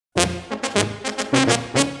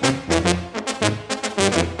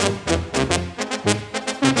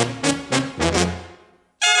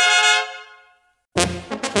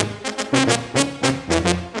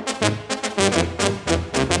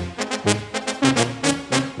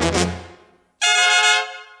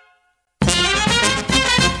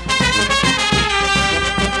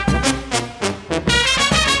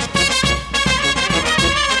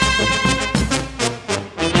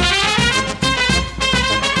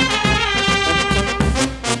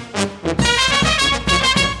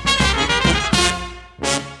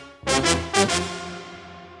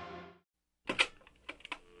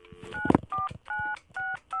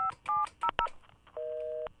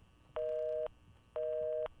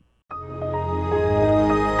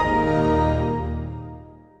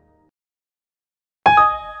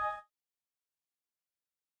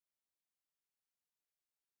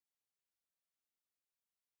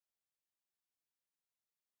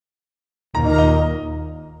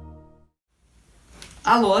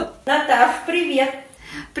Алло. Наташ, привет.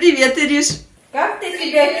 Привет, Ириш. Как ты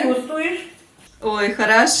себя чувствуешь? Ой,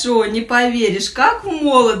 хорошо, не поверишь, как в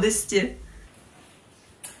молодости.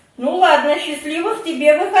 Ну ладно, счастливых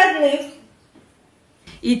тебе выходных.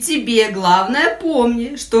 И тебе главное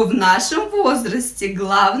помни, что в нашем возрасте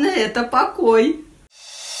главное это покой.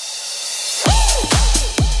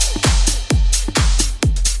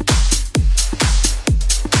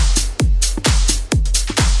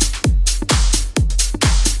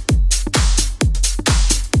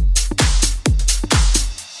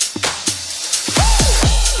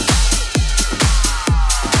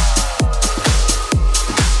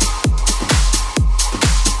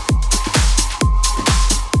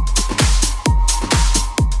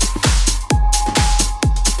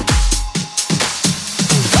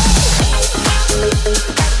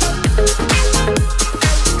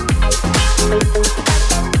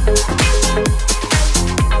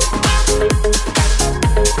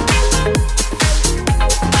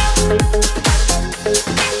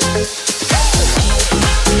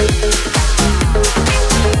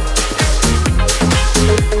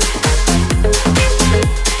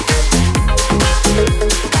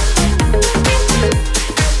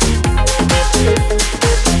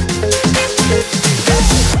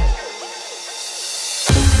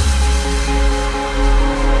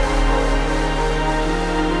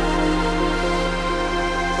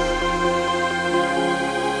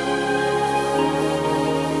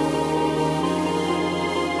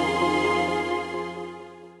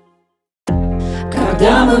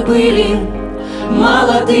 Когда мы были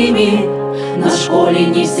молодыми, на школе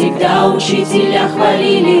не всегда учителя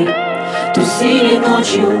хвалили. Тусили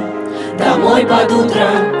ночью, домой под утро,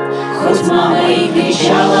 хоть мама и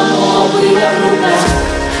кричала, но было круто.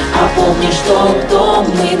 А помнишь тот дом,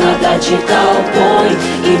 мы на даче толпой,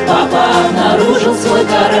 и папа обнаружил свой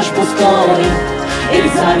гараж пустой.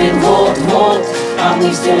 Экзамен вот-вот, а мы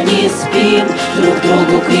все не спим, друг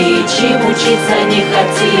другу кричим, учиться не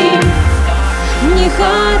хотим. Не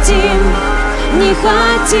хотим, не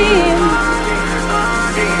хотим,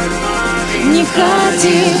 не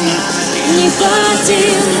хотим, не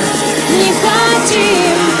хотим, не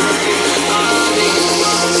хотим.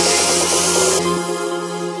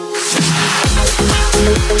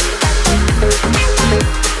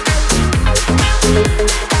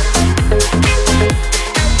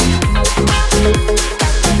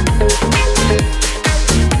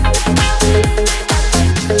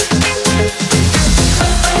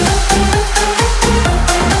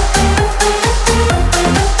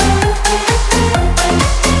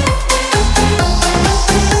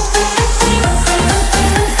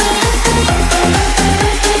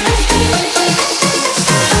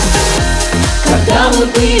 Мы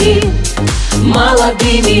были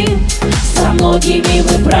молодыми, со многими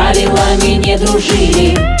мы правилами не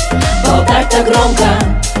дружили. Болтать-то громко,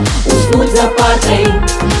 уснуть за партой,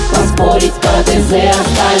 поспорить по ДЗ,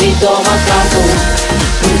 оставить дома карту.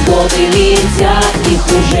 Пусть годы летят, их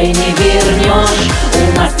уже не вернешь.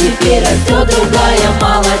 У нас теперь растет другая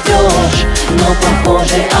молодежь, но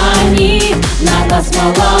похожи они на нас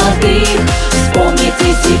молодых.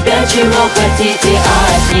 Вспомните себя, чего хотите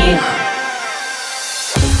от них.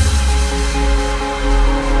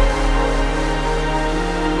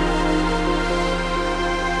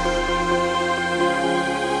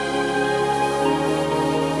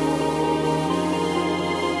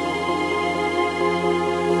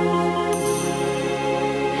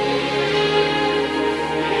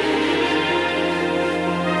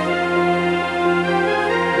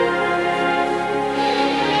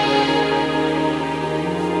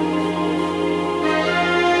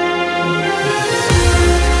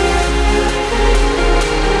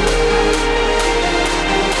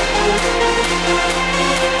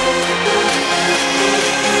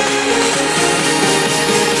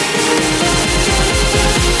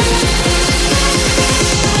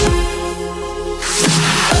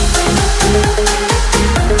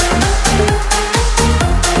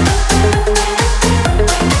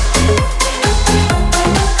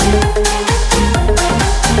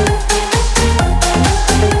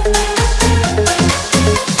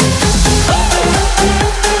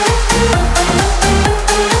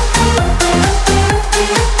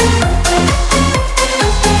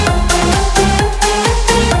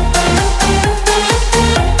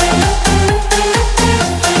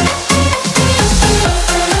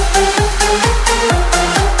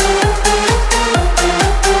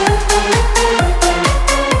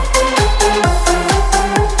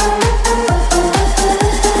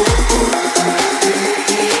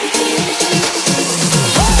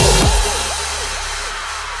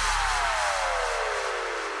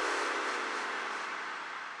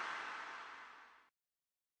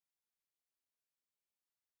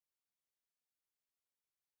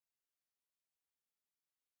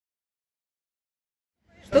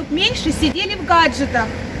 Чтоб меньше сидели в гаджетах.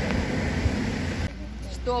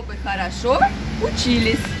 Чтобы хорошо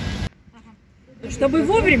учились. Чтобы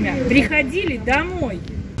вовремя приходили домой.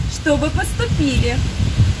 Чтобы поступили.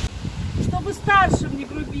 Чтобы старшим не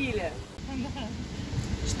грубили.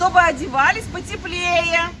 Чтобы одевались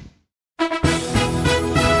потеплее.